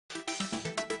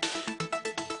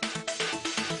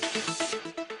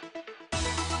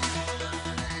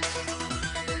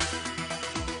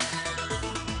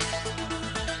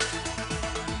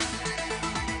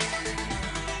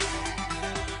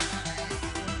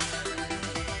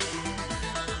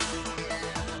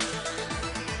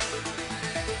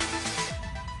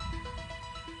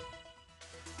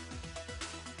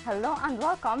hello and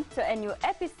welcome to a new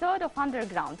episode of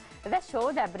Underground, the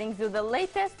show that brings you the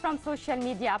latest from social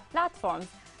media platforms.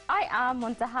 I am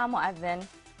Muntaha Mu'adhin.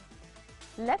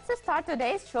 Let's start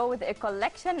today's show with a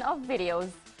collection of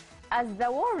videos. As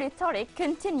the war rhetoric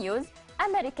continues,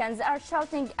 Americans are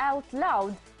shouting out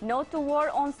loud, "No to war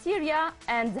on Syria"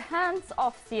 and "Hands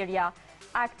off Syria."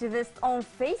 Activists on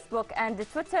Facebook and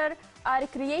Twitter are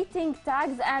creating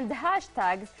tags and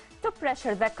hashtags to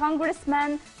pressure the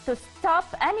congressmen to stop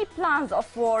any plans of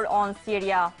war on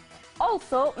Syria.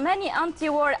 Also, many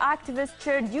anti-war activists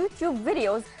shared YouTube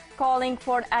videos calling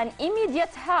for an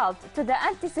immediate halt to the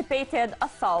anticipated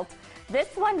assault.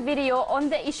 This one video on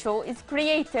the issue is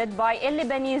created by a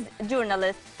Lebanese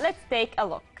journalist. Let's take a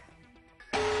look.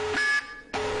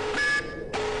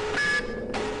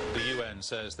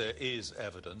 Says there is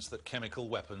evidence that chemical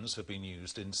weapons have been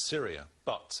used in Syria,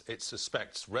 but it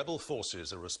suspects rebel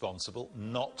forces are responsible,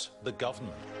 not the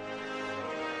government.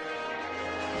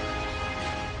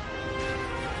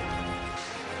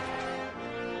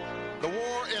 The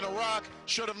war in Iraq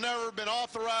should have never been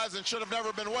authorized and should have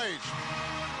never been waged.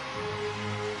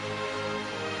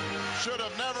 Should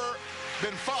have never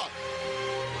been fought.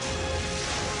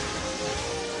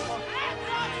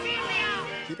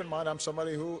 Keep in mind, I'm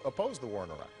somebody who opposed the war in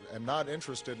Iraq and not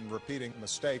interested in repeating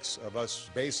mistakes of us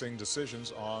basing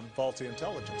decisions on faulty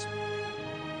intelligence.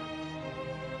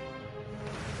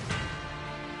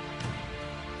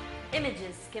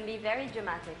 Images can be very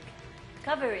dramatic.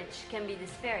 Coverage can be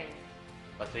despairing.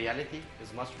 But reality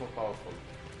is much more powerful.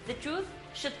 The truth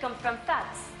should come from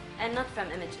facts and not from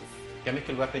images.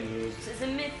 Chemical weapon use is a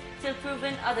myth till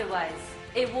proven otherwise.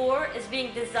 A war is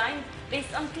being designed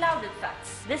based on clouded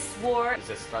facts. This war is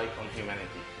a strike on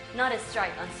humanity, not a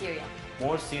strike on Syria.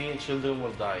 More Syrian children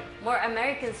will die. More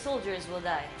American soldiers will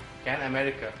die. Can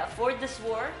America afford this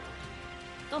war?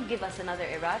 Don't give us another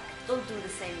Iraq. Don't do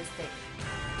the same mistake.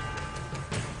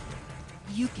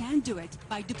 You can do it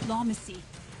by diplomacy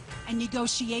and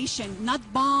negotiation, not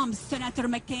bombs, Senator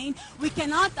McCain. We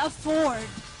cannot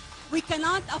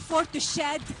afford to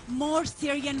shed more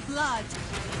Syrian blood.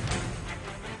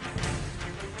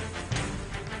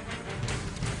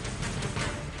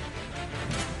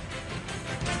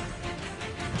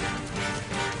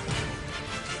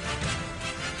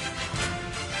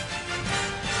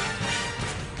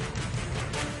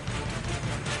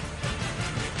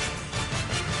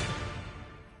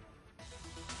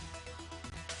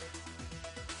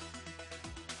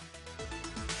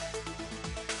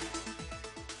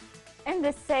 In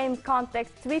the same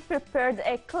context, we prepared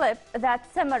a clip that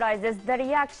summarizes the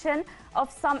reaction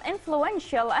of some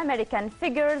influential American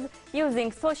figures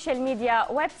using social media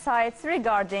websites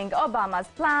regarding Obama's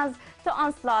plans to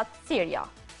onslaught Syria.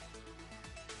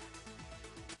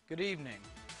 Good evening.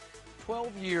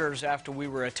 12 years after we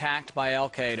were attacked by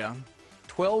Al-Qaeda,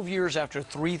 12 years after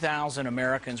 3,000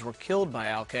 Americans were killed by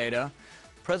Al-Qaeda,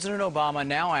 President Obama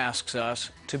now asks us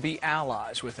to be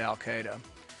allies with Al-Qaeda.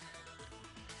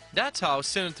 That's how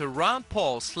Senator Ron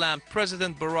Paul slammed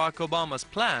President Barack Obama's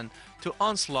plan to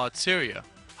onslaught Syria.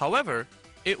 However,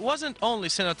 it wasn't only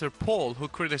Senator Paul who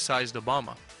criticized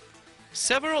Obama.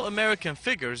 Several American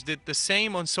figures did the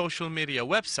same on social media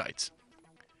websites.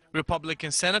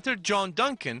 Republican Senator John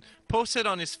Duncan posted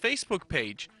on his Facebook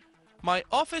page, "My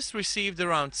office received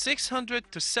around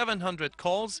 600 to 700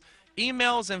 calls,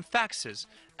 emails and faxes,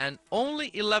 and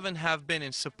only 11 have been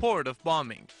in support of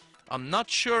bombing. I'm not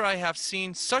sure I have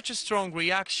seen such a strong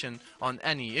reaction on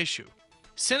any issue."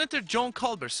 Senator John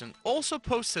Culberson also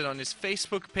posted on his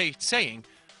Facebook page saying,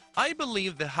 "I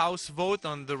believe the House vote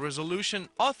on the resolution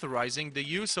authorizing the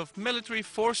use of military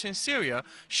force in Syria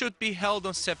should be held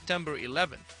on September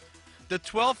 11th, the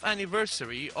 12th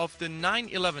anniversary of the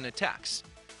 9/11 attacks.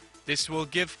 This will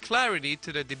give clarity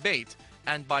to the debate,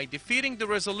 and by defeating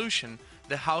the resolution,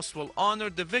 the House will honor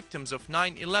the victims of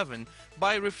 9/11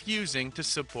 by refusing to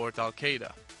support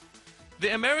Al-Qaeda." The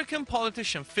American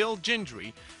politician Phil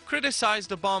Gingrey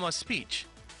criticized Obama's speech.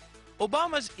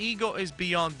 "Obama's ego is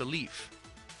beyond belief.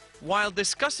 While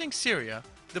discussing Syria,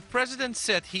 the president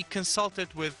said he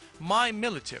consulted with my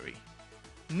military.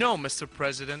 No, Mr.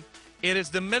 President, it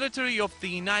is the military of the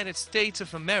United States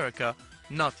of America,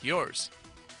 not yours."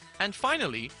 And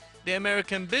finally, the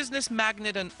American business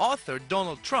magnate and author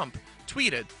Donald Trump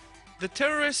tweeted, "The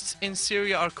terrorists in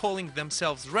Syria are calling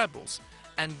themselves rebels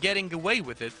and getting away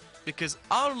with it because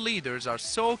our leaders are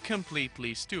so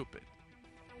completely stupid."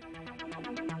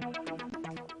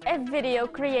 A video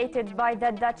created by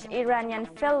the Dutch-Iranian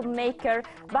filmmaker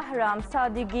Bahram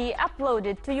Sadeghi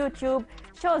uploaded to YouTube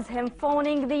shows him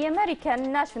phoning the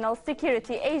American National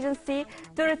Security Agency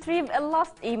to retrieve a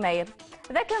lost email.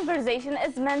 The conversation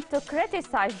is meant to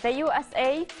criticize the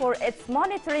USA for its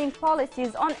monitoring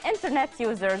policies on internet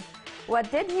users. What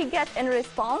did he get in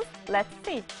response? Let's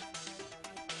see.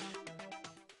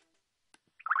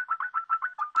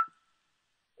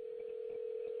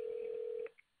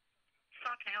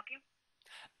 Can I help you?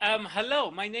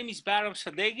 Hello, my name is Baram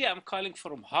Sadeghi. I'm calling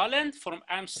from Holland, from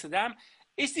Amsterdam.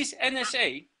 Is this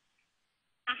NSA?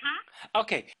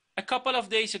 Okay. A couple of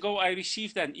days ago, I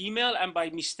received an email, and by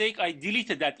mistake, I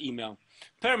deleted that email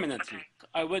permanently. Okay.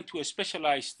 I went to a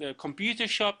specialized computer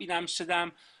shop in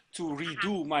Amsterdam to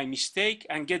redo my mistake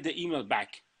and get the email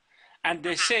back. And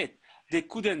they said they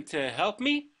couldn't help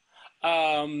me,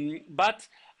 but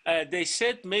they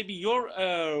said maybe your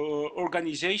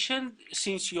organization,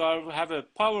 since you have a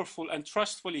powerful and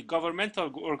trustworthy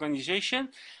governmental organization,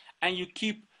 and you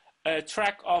keep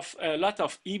track of a lot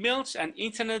of emails and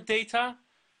internet data,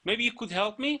 maybe you could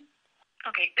help me?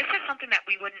 Okay, this is something that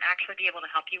we wouldn't actually be able to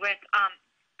help you with.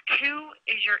 Who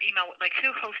is your email, like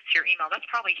who hosts your email? That's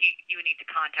probably who you would need to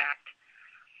contact.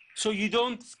 So you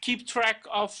don't keep track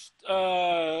of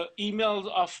emails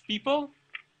of people?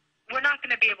 We're not going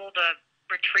to be able to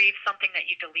retrieve something that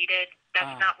you deleted.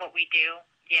 That's not what we do.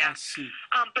 Yeah. I see.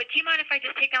 But do you mind if I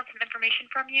just take down some information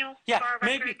from you? Yeah, for our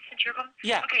maybe. records, since you're home?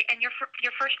 Yeah. Okay, and your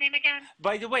first name again?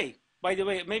 By the way,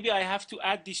 maybe I have to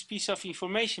add this piece of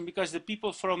information because the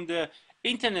people from the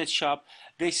internet shop,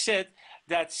 they said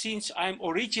that since I'm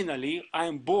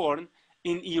born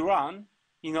in Iran,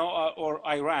 you know, or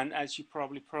Iran, as you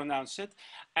probably pronounce it,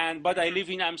 but I live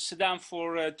in Amsterdam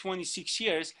for 26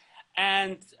 years.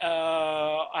 And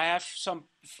I have some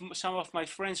of my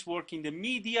friends work in the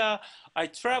media. I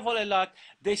travel a lot.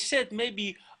 They said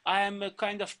maybe I am a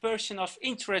kind of person of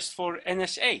interest for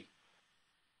NSA.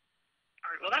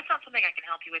 All right, well, that's not something I can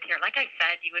help you with here. Like I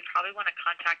said, you would probably want to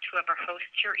contact whoever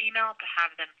hosts your email to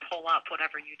have them pull up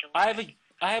whatever you deleted.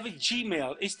 I have a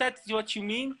Gmail. Is that what you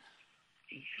mean?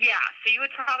 Yeah, so you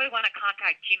would probably want to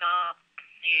contact Gmail.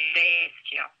 They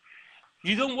assist you.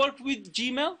 You don't work with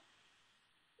Gmail?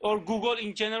 Or Google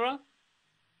in general,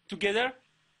 together?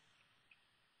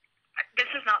 This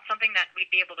is not something that we'd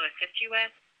be able to assist you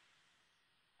with.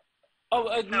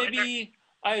 Oh, maybe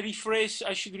I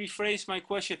should rephrase my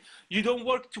question. You don't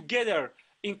work together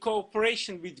in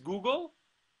cooperation with Google?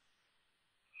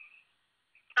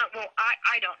 Well,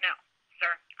 I don't know, sir.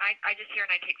 I just hear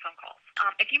and I take phone calls.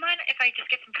 If you mind if I just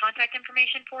get some contact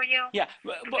information for you? Yeah.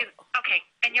 Okay,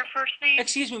 and your first name?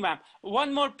 Excuse me, ma'am.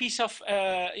 One more piece of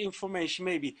information,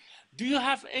 maybe. Do you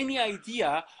have any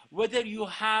idea whether you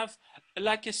have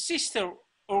like a sister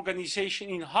organization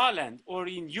in Holland or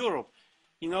in Europe?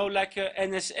 You know, like a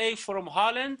NSA from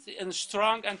Holland, and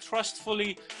strong and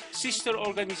trustfully sister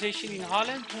organization in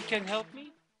Holland who can help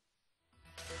me?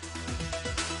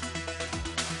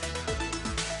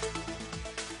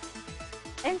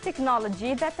 In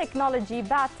technology, the technology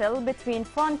battle between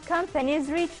phone companies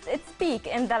reached its peak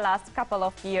in the last couple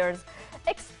of years.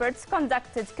 Experts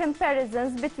conducted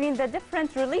comparisons between the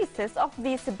different releases of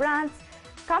these brands,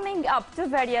 coming up to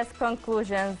various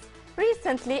conclusions.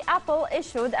 Recently, Apple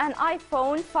issued an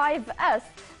iPhone 5S,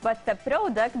 but the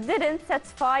product didn't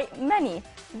satisfy many.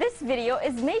 This video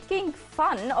is making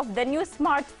fun of the new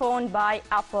smartphone by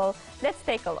Apple. Let's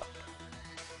take a look.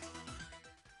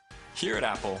 Here at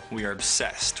Apple, we are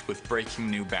obsessed with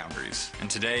breaking new boundaries, and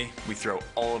today we throw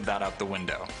all of that out the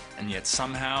window, and yet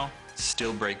somehow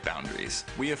still break boundaries.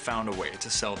 We have found a way to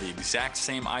sell the exact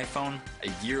same iPhone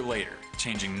a year later,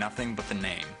 changing nothing but the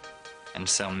name, and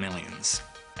sell millions.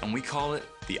 And we call it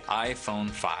the iPhone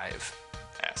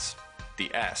 5S. The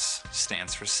S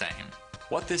stands for sane.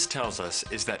 What this tells us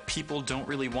is that people don't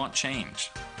really want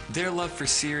change. Their love for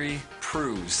Siri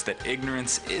proves that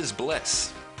ignorance is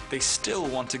bliss. They still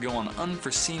want to go on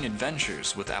unforeseen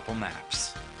adventures with Apple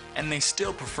Maps. And they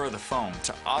still prefer the phone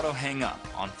to auto-hang up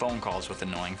on phone calls with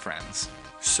annoying friends.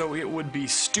 So it would be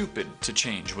stupid to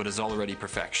change what is already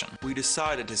perfection. We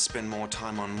decided to spend more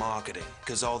time on marketing,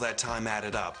 because all that time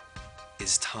added up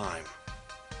is time.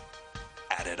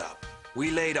 Added up.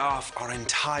 We laid off our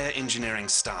entire engineering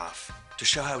staff to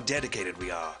show how dedicated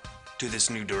we are to this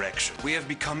new direction. We have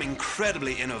become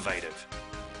incredibly innovative.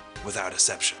 Without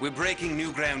exception. We're breaking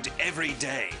new ground every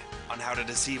day on how to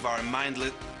deceive our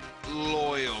mindless,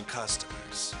 loyal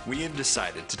customers. We have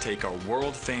decided to take our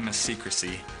world-famous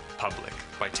secrecy public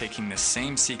by taking the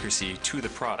same secrecy to the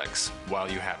products while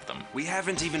you have them. We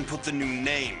haven't even put the new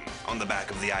name on the back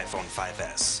of the iPhone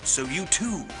 5S, so you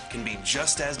too can be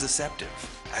just as deceptive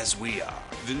as we are.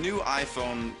 The new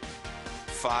iPhone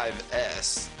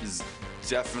 5S is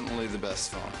definitely the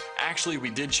best phone. Actually, we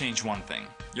did change one thing.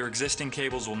 Your existing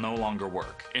cables will no longer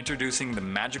work. Introducing the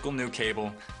magical new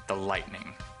cable, the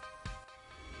Lightning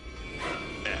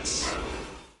S.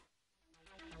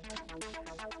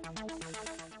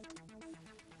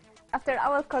 After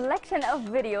our collection of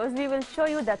videos, we will show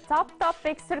you the top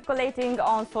topics circulating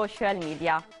on social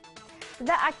media.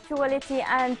 The actuality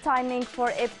and timing for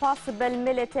a possible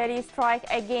military strike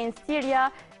against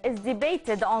Syria is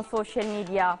debated on social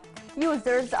media.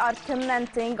 Users are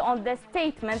commenting on the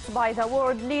statements by the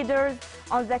world leaders,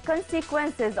 on the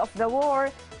consequences of the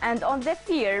war, and on the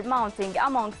fear mounting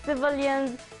among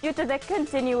civilians due to the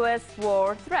continuous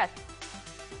war threat.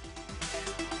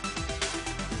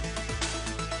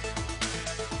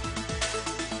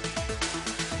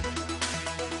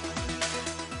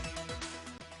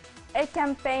 A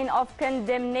campaign of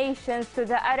condemnations to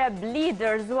the Arab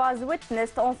leaders was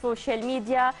witnessed on social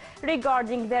media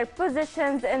regarding their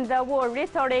positions in the war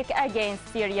rhetoric against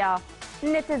Syria.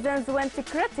 Netizens went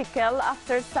critical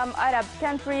after some Arab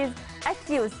countries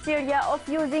accused Syria of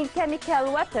using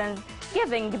chemical weapons,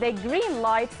 giving the green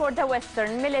light for the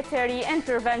Western military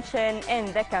intervention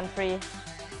in the country.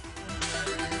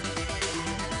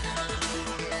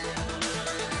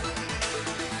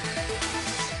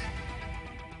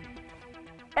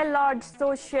 A large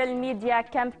social media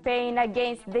campaign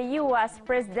against the U.S.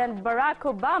 President Barack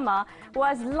Obama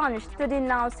was launched to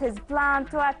denounce his plan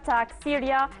to attack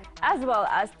Syria, as well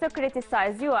as to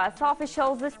criticize U.S.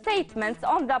 officials' statements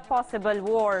on the possible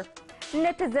war.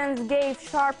 Netizens gave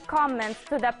sharp comments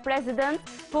to the president,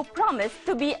 who promised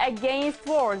to be against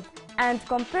wars, and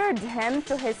compared him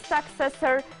to his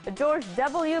successor, George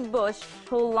W. Bush,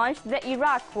 who launched the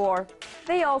Iraq War.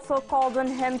 They also called on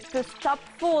him to stop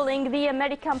fooling the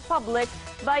American public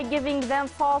by giving them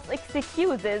false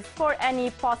excuses for any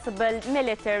possible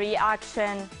military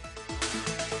action.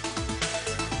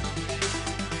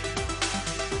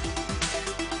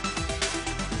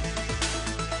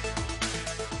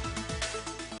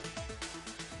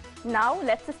 Now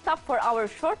let's stop for our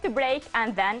short break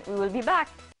and then we will be back.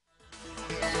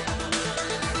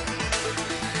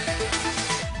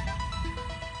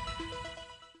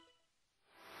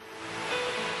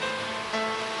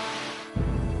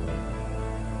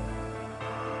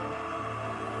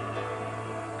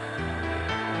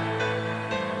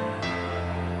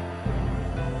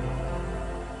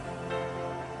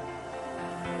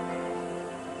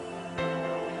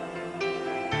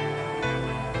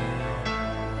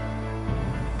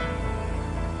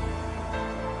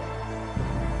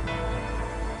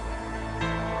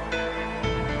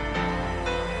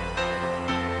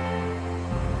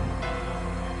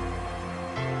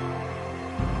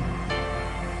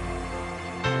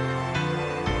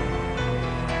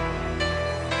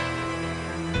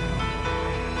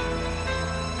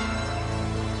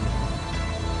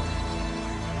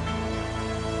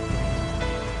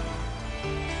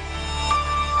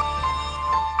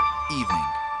 Evening.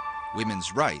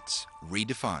 Women's rights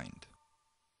redefined.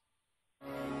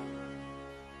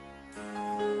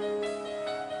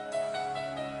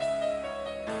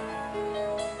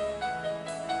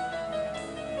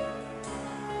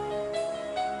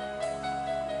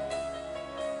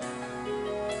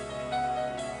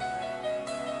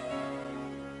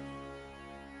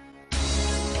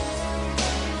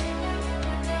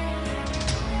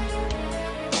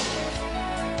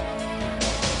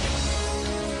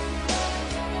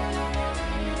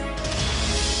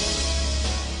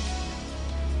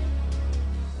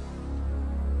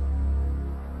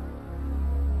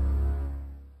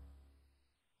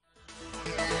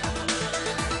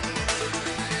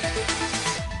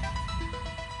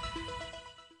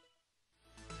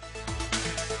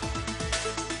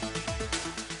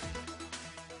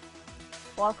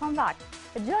 Welcome back.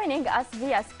 Joining us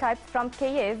via Skype from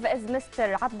Kyiv is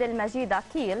Mr. Abdelmajid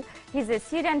Akil. He's a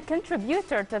Syrian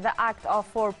contributor to the Act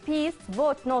for Peace,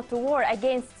 Vote No to War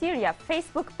Against Syria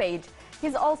Facebook page.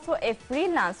 He's also a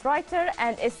freelance writer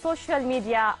and a social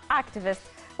media activist.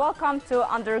 Welcome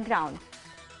to Underground.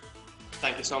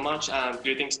 Thank you so much, and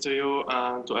greetings to you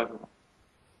and to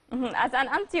everyone. As an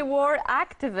anti-war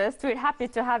activist, we're happy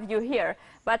to have you here.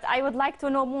 But I would like to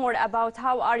know more about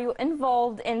how are you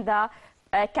involved in the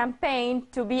campaign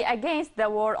to be against the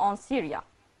war on Syria?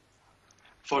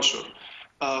 For sure.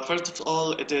 First of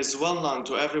all, it is well known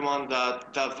to everyone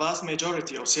that the vast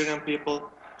majority of Syrian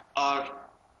people are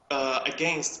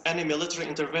against any military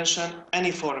intervention,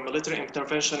 any foreign military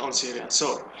intervention on Syria.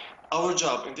 So our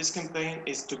job in this campaign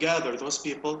is to gather those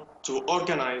people, to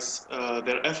organize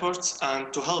their efforts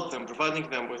and to help them, providing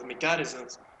them with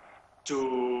mechanisms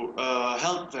to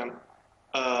help them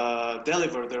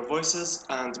deliver their voices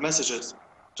and messages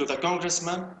to the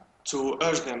congressmen to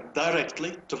urge them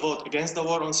directly to vote against the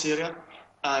war on Syria,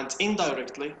 and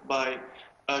indirectly by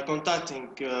contacting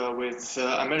with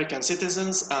American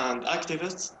citizens and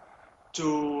activists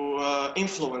to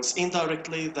influence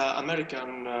indirectly the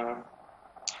American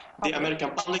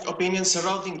public opinion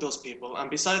surrounding those people. And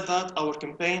besides that, our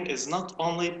campaign is not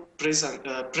only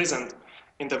present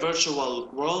in the virtual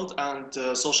world and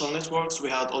social networks. We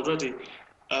had already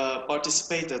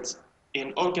participated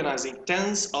in organizing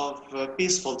tens of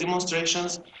peaceful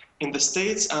demonstrations in the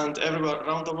States and everywhere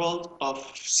around the world of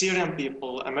Syrian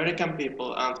people, American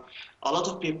people, and a lot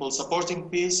of people supporting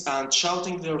peace and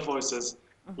shouting their voices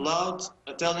loud,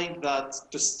 telling that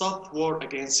to stop war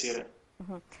against Syria.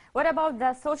 What about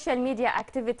the social media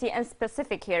activity in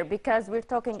specific here? Because we're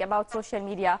talking about social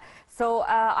media. So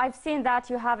I've seen that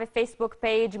you have a Facebook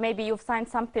page, maybe you've signed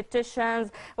some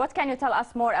petitions. What can you tell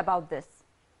us more about this?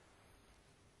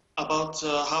 About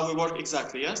how we work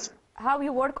exactly, yes? How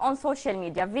you work on social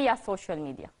media, via social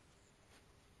media.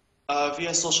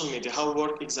 Via social media, how we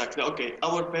work exactly. Okay,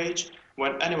 our page,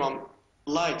 when anyone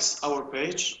likes our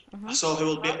page, so he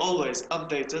will be always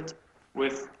updated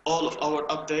with all of our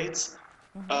updates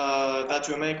that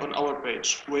we make on our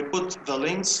page. We put the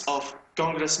links of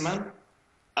congressmen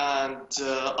and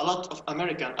a lot of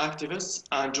American activists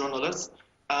and journalists,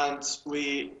 and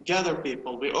we gather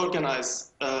people, we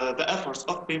organize the efforts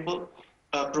of people,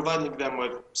 providing them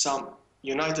with some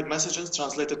united messages,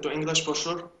 translated to English for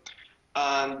sure,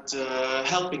 and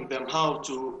helping them how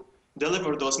to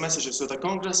deliver those messages to the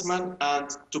congressmen and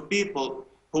to people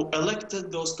who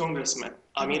elected those congressmen,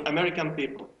 I mean American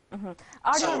people.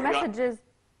 Are your messages,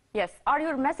 yes, are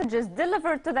your messages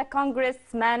delivered to the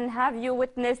congressmen? Have you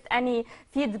witnessed any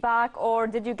feedback, or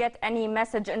did you get any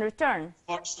message in return?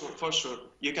 For sure.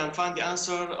 You can find the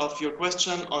answer of your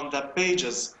question on the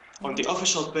pages, on the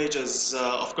official pages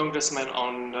of congressmen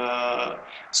on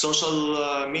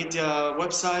social media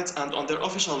websites and on their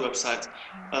official website.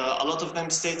 A lot of them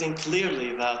stating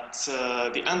clearly that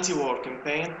the anti-war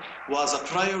campaign was a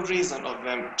prior reason of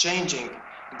them changing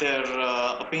their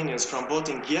opinions from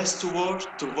voting yes to war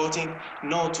to voting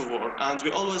no to war. And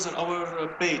we always on our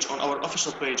page, on our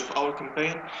official page of our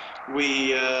campaign,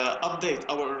 we update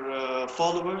our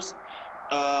followers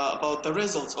about the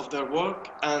results of their work,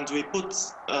 and we put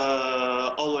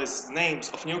always names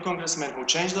of new congressmen who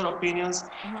changed their opinions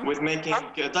with making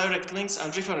direct links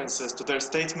and references to their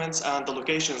statements and the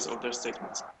locations of their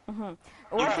statements.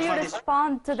 What do you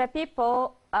respond to the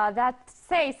people that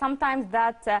say sometimes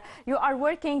that you are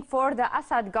working for the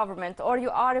Assad government or you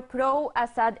are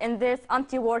pro-Assad in this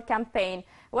anti-war campaign?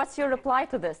 What's your reply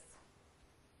to this?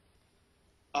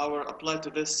 Our reply to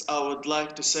this, I would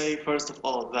like to say first of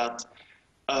all that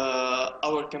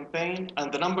our campaign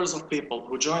and the numbers of people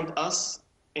who joined us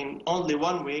in only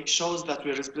 1 week shows that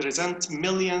we represent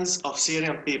millions of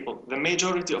Syrian people, the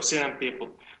majority of Syrian people.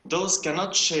 Those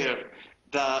cannot share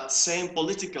the same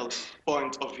political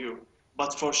point of view,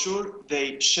 but for sure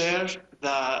they share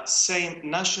the same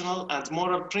national and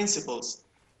moral principles,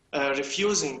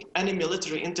 refusing any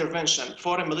military intervention,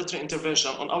 foreign military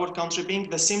intervention on our country being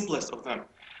the simplest of them.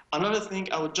 Another thing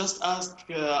I would just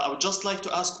like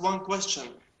to ask one question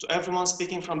to everyone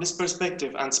speaking from this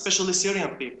perspective, and especially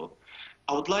Syrian people.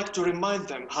 I would like to remind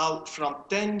them how from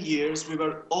 10 years we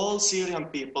were all Syrian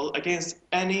people against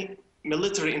any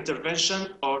military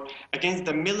intervention or against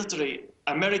the military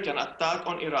American attack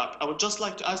on Iraq. I would just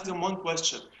like to ask them one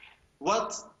question.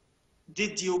 What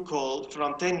did you call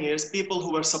from 10 years people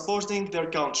who were supporting their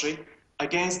country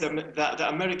against the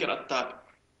American attack?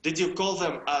 Did you call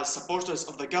them as supporters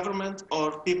of the government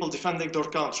or people defending their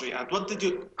country? And what did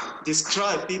you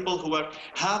describe people who were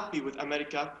happy with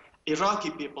America,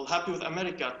 Iraqi people happy with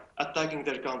America attacking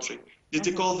their country? Did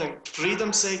you call them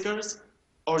freedom seekers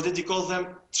or did you call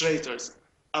them traitors?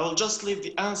 I will just leave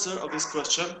the answer of this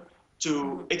question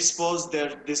to expose their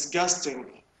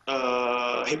disgusting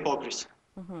hypocrisy.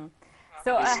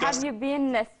 So have you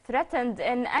been threatened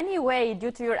in any way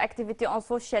due to your activity on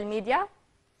social media?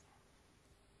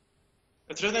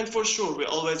 Threatened for sure. We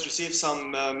always receive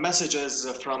some messages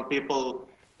from people,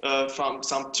 from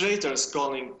some traitors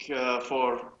calling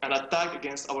for an attack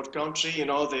against our country. You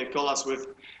know, they call us with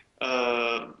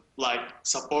like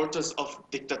supporters of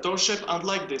dictatorship, and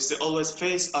like this, they always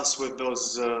face us with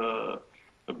those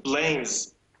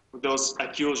blames, with those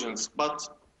accusations. But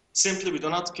simply, we do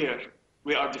not care.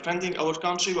 We are defending our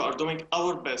country. We are doing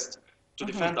our best to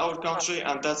defend our country,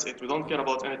 and that's it. We don't care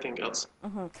about anything else.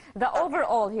 The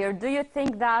overall here, do you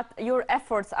think that your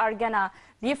efforts are gonna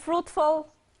be fruitful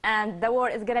and the war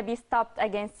is gonna be stopped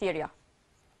against Syria?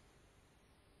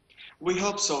 We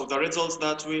hope so. The results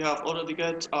that we have already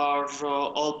got are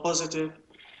all positive,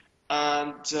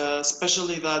 and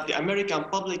especially that the American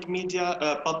public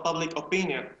media, public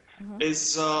opinion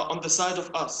is on the side of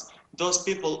us. Those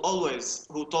people always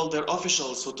who told their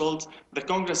officials, who told the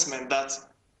congressmen that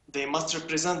they must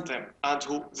represent them and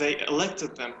who they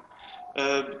elected them,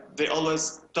 they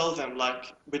always tell them,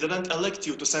 like, we didn't elect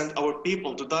you to send our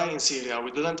people to die in Syria.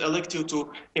 We didn't elect you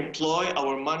to employ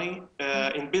our money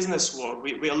in business war.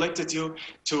 We elected you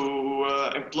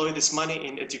to employ this money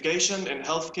in education, in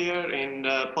healthcare, in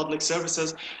public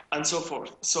services, and so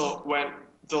forth. So when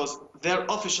their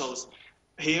officials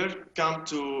here come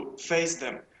to face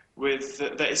them with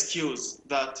the excuse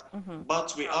that,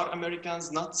 but we are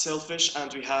Americans, not selfish,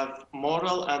 and we have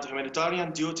moral and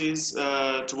humanitarian duties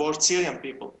towards Syrian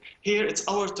people. Here, it's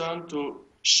our turn to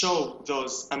show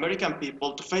those American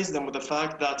people, to face them with the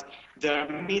fact that their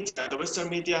media, the Western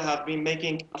media, have been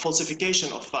making a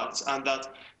falsification of facts, and that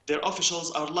their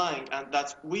officials are lying, and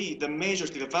that we, the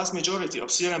majority, the vast majority of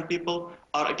Syrian people,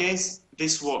 are against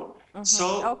this war.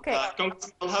 So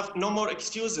Congress will have no more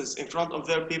excuses in front of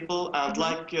their people, and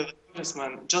like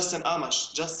Congressman Justin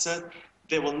Amash just said,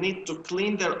 they will need to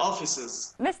clean their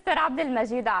offices. Mr.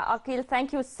 Abdelmajid Aqil,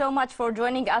 thank you so much for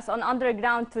joining us on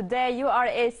Underground today. You are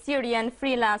a Syrian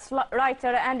freelance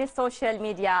writer and a social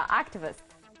media activist.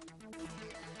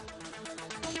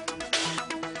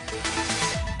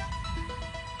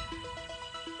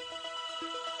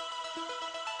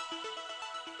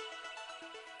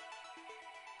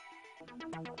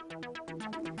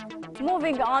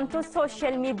 Moving on to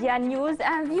social media news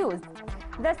and views.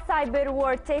 The cyber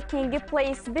war taking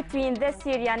place between the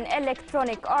Syrian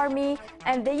Electronic Army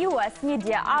and the US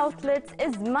media outlets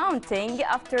is mounting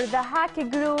after the hacker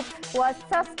group was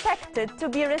suspected to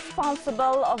be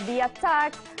responsible of the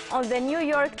attack on the New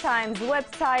York Times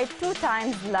website 2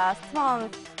 times last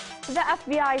month. The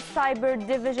FBI Cyber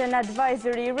Division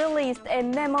Advisory released a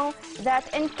memo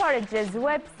that encourages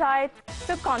websites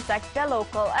to contact the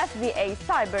local FBA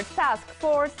Cyber Task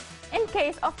Force in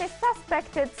case of a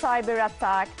suspected cyber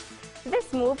attack.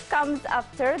 This move comes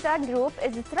after the group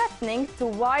is threatening to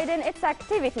widen its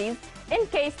activities in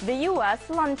case the US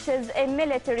launches a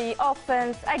military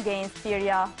offense against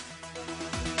Syria.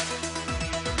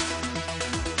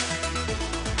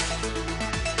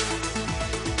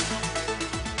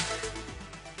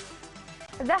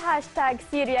 The hashtag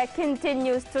Syria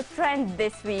continues to trend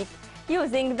this week.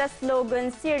 Using the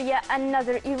slogan Syria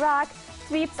Another Iraq,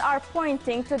 tweets are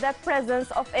pointing to the presence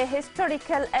of a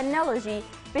historical analogy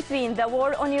between the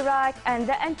war on Iraq and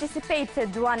the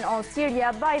anticipated one on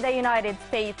Syria by the United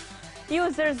States.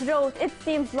 Users wrote, "It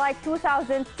seems like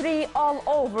 2003 all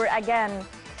over again."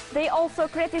 They also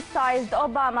criticized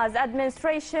Obama's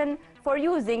administration for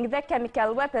using the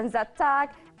chemical weapons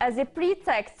attack as a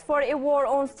pretext for a war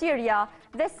on Syria,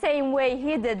 the same way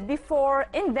he did before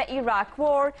in the Iraq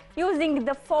war, using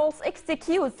the false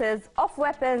excuses of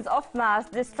weapons of mass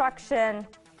destruction.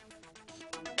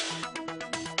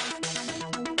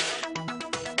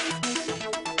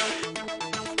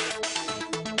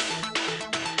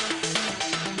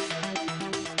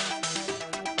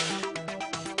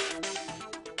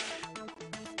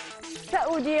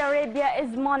 Saudi Arabia is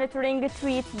monitoring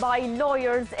tweets by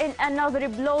lawyers in another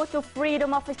blow to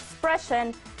freedom of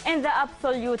expression in the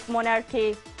absolute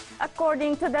monarchy.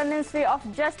 According to the Ministry of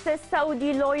Justice,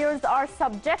 Saudi lawyers are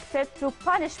subjected to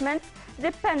punishments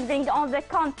depending on the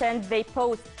content they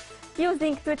post.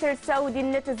 Using Twitter, Saudi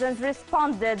netizens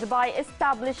responded by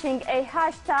establishing a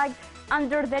hashtag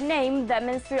under the name the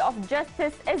Ministry of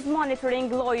Justice is monitoring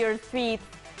lawyers' tweets.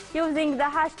 Using the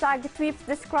hashtag, tweets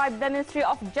described the Ministry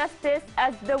of Justice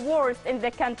as the worst in the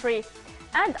country.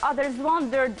 And others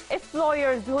wondered if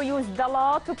lawyers who use the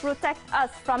law to protect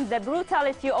us from the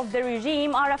brutality of the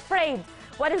regime are afraid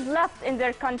what is left in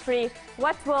their country.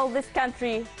 What will this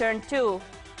country turn to?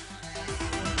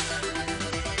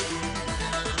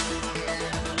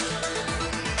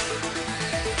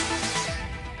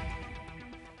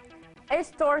 A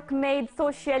stork made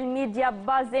social media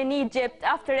buzz in Egypt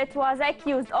after it was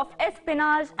accused of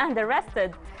espionage and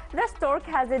arrested. The stork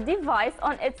has a device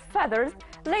on its feathers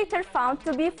later found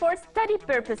to be for study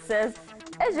purposes.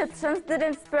 Egyptians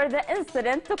didn't spare the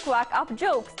incident to quack up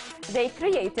jokes. They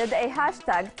created a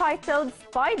hashtag titled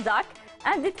Spy Duck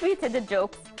and tweeted the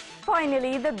jokes.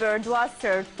 Finally, the bird was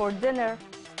served for dinner.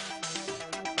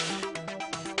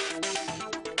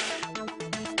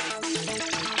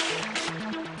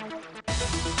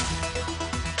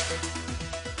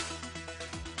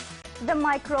 The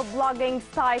microblogging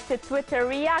site Twitter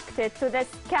reacted to the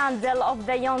scandal of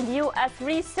the young U.S.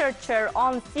 researcher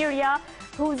on Syria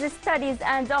whose studies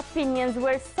and opinions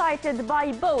were cited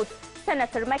by both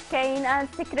Senator McCain and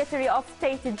Secretary of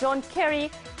State John Kerry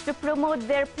to promote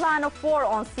their plan of war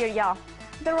on Syria.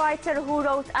 The writer who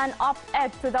wrote an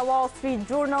op-ed to the Wall Street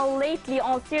Journal lately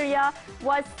on Syria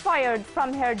was fired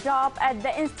from her job at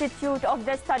the Institute of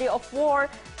the Study of War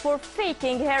for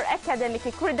faking her academic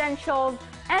credentials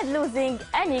and losing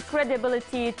any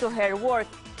credibility to her work.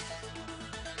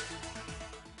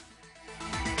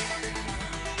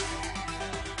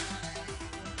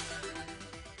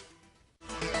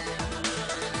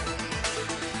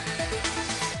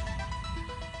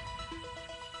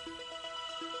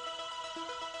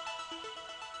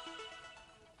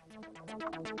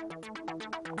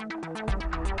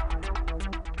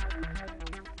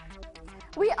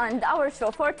 We end our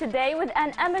show for today with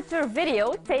an amateur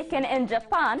video taken in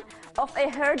Japan of a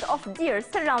herd of deer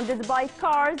surrounded by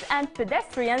cars and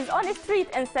pedestrians on a street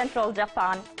in central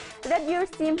Japan. The deer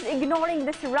seems ignoring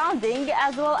the surrounding,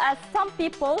 as well as some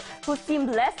people who seemed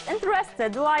less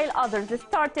interested, while others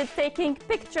started taking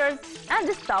pictures and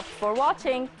stopped for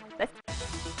watching.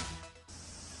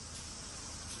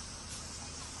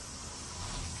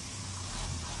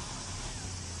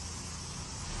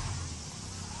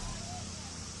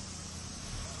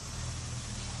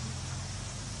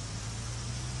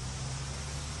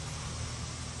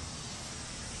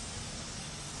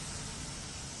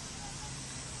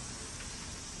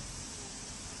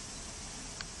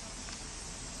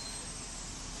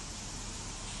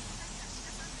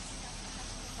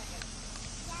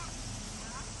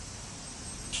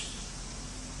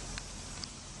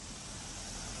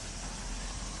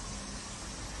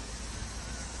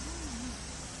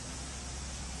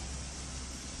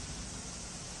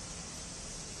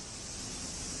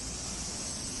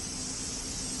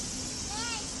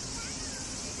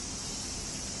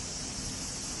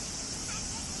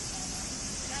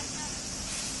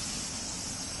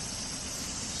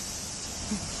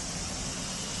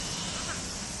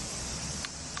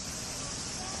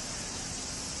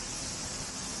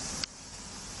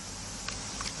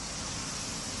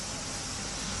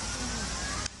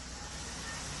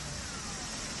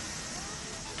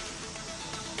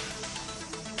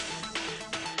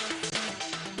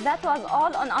 That was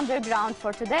all on Underground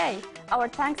for today. Our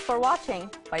thanks for watching.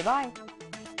 Bye-bye.